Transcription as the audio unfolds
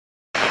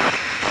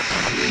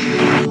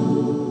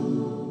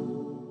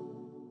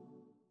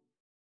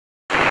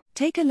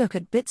Take a look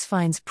at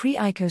Bitsfine's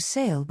pre-ICO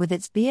sale with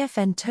its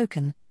BFN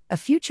token, a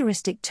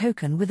futuristic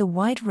token with a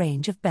wide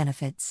range of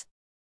benefits.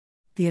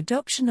 The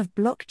adoption of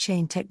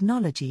blockchain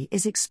technology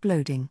is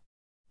exploding.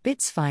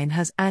 Bitsfine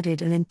has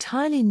added an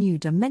entirely new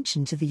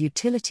dimension to the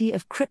utility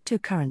of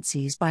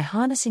cryptocurrencies by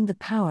harnessing the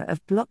power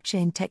of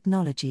blockchain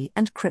technology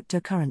and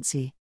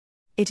cryptocurrency.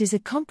 It is a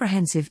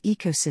comprehensive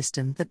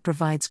ecosystem that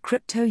provides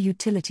crypto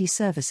utility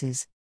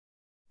services.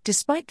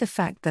 Despite the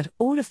fact that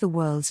all of the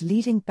world's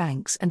leading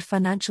banks and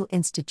financial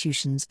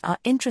institutions are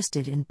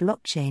interested in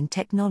blockchain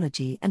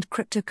technology and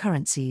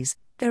cryptocurrencies,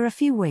 there are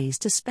few ways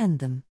to spend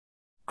them.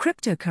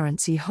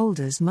 Cryptocurrency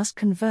holders must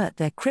convert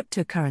their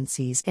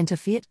cryptocurrencies into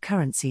fiat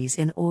currencies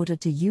in order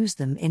to use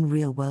them in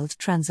real-world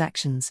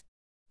transactions.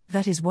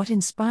 That is what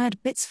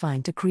inspired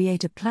Bitsfine to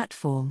create a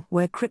platform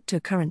where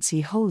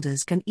cryptocurrency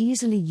holders can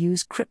easily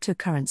use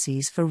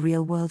cryptocurrencies for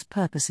real-world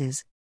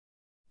purposes.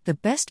 The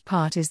best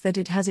part is that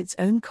it has its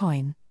own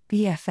coin,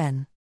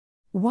 BFN.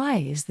 Why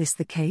is this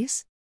the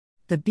case?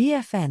 The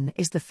BFN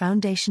is the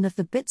foundation of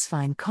the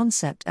Bitsfine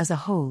concept as a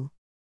whole.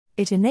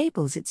 It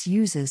enables its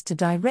users to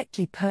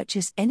directly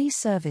purchase any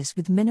service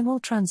with minimal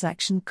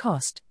transaction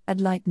cost,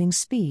 at lightning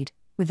speed,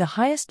 with the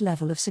highest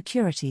level of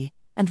security,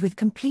 and with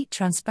complete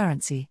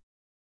transparency.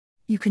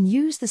 You can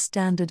use the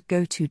standard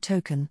go-to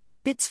token,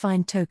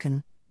 Bitsfine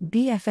token,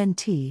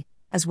 BFNT,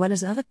 as well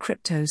as other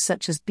cryptos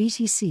such as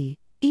BTC,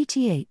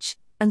 ETH,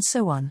 and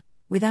so on,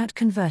 without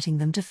converting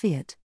them to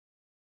fiat.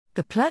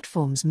 The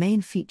platform's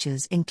main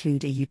features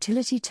include a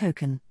utility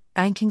token,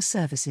 banking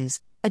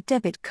services, a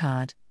debit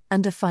card,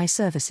 and a FI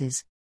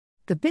services.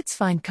 The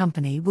Bitsfine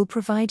company will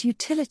provide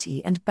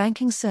utility and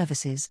banking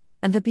services,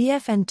 and the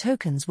BFN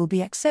tokens will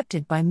be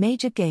accepted by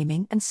major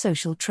gaming and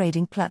social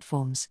trading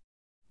platforms.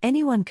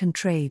 Anyone can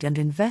trade and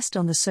invest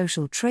on the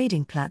social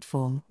trading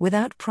platform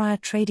without prior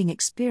trading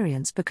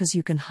experience because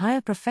you can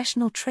hire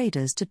professional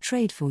traders to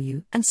trade for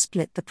you and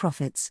split the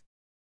profits.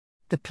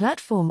 The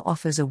platform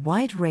offers a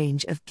wide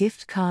range of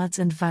gift cards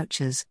and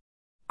vouchers.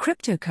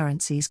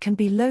 Cryptocurrencies can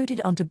be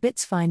loaded onto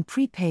Bitsfine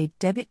prepaid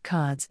debit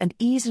cards and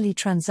easily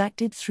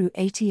transacted through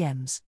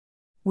ATMs.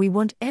 We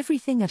want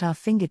everything at our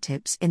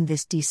fingertips in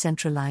this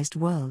decentralized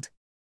world.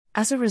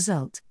 As a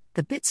result,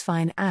 the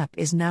Bitsfine app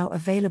is now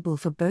available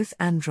for both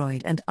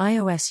Android and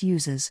iOS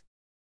users.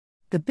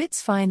 The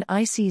Bitsfine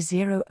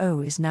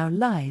IC00 is now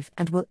live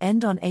and will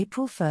end on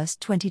April 1,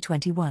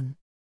 2021.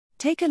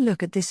 Take a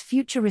look at this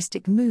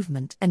futuristic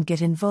movement and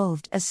get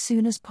involved as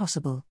soon as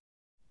possible.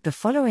 The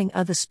following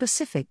are the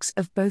specifics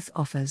of both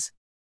offers.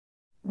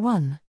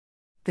 1.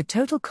 The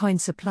total coin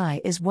supply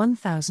is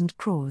 1,000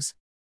 crores.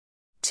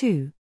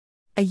 2.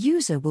 A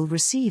user will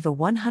receive a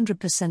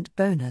 100%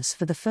 bonus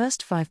for the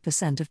first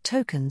 5% of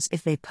tokens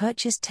if they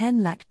purchase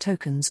 10 lakh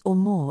tokens or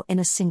more in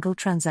a single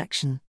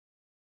transaction.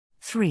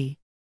 3.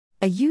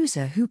 A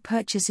user who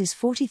purchases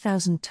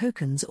 40,000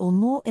 tokens or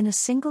more in a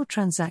single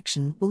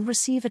transaction will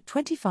receive a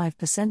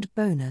 25%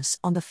 bonus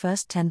on the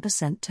first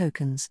 10%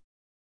 tokens.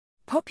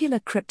 Popular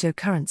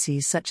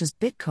cryptocurrencies such as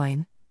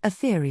Bitcoin,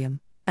 Ethereum,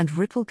 and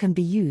Ripple can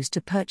be used to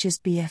purchase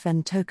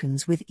BFN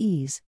tokens with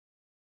ease.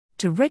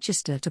 To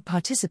register to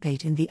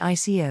participate in the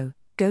ICO,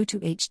 go to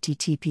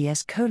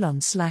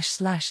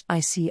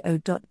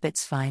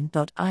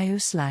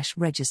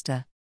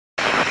https://ico.bitsfine.io/register.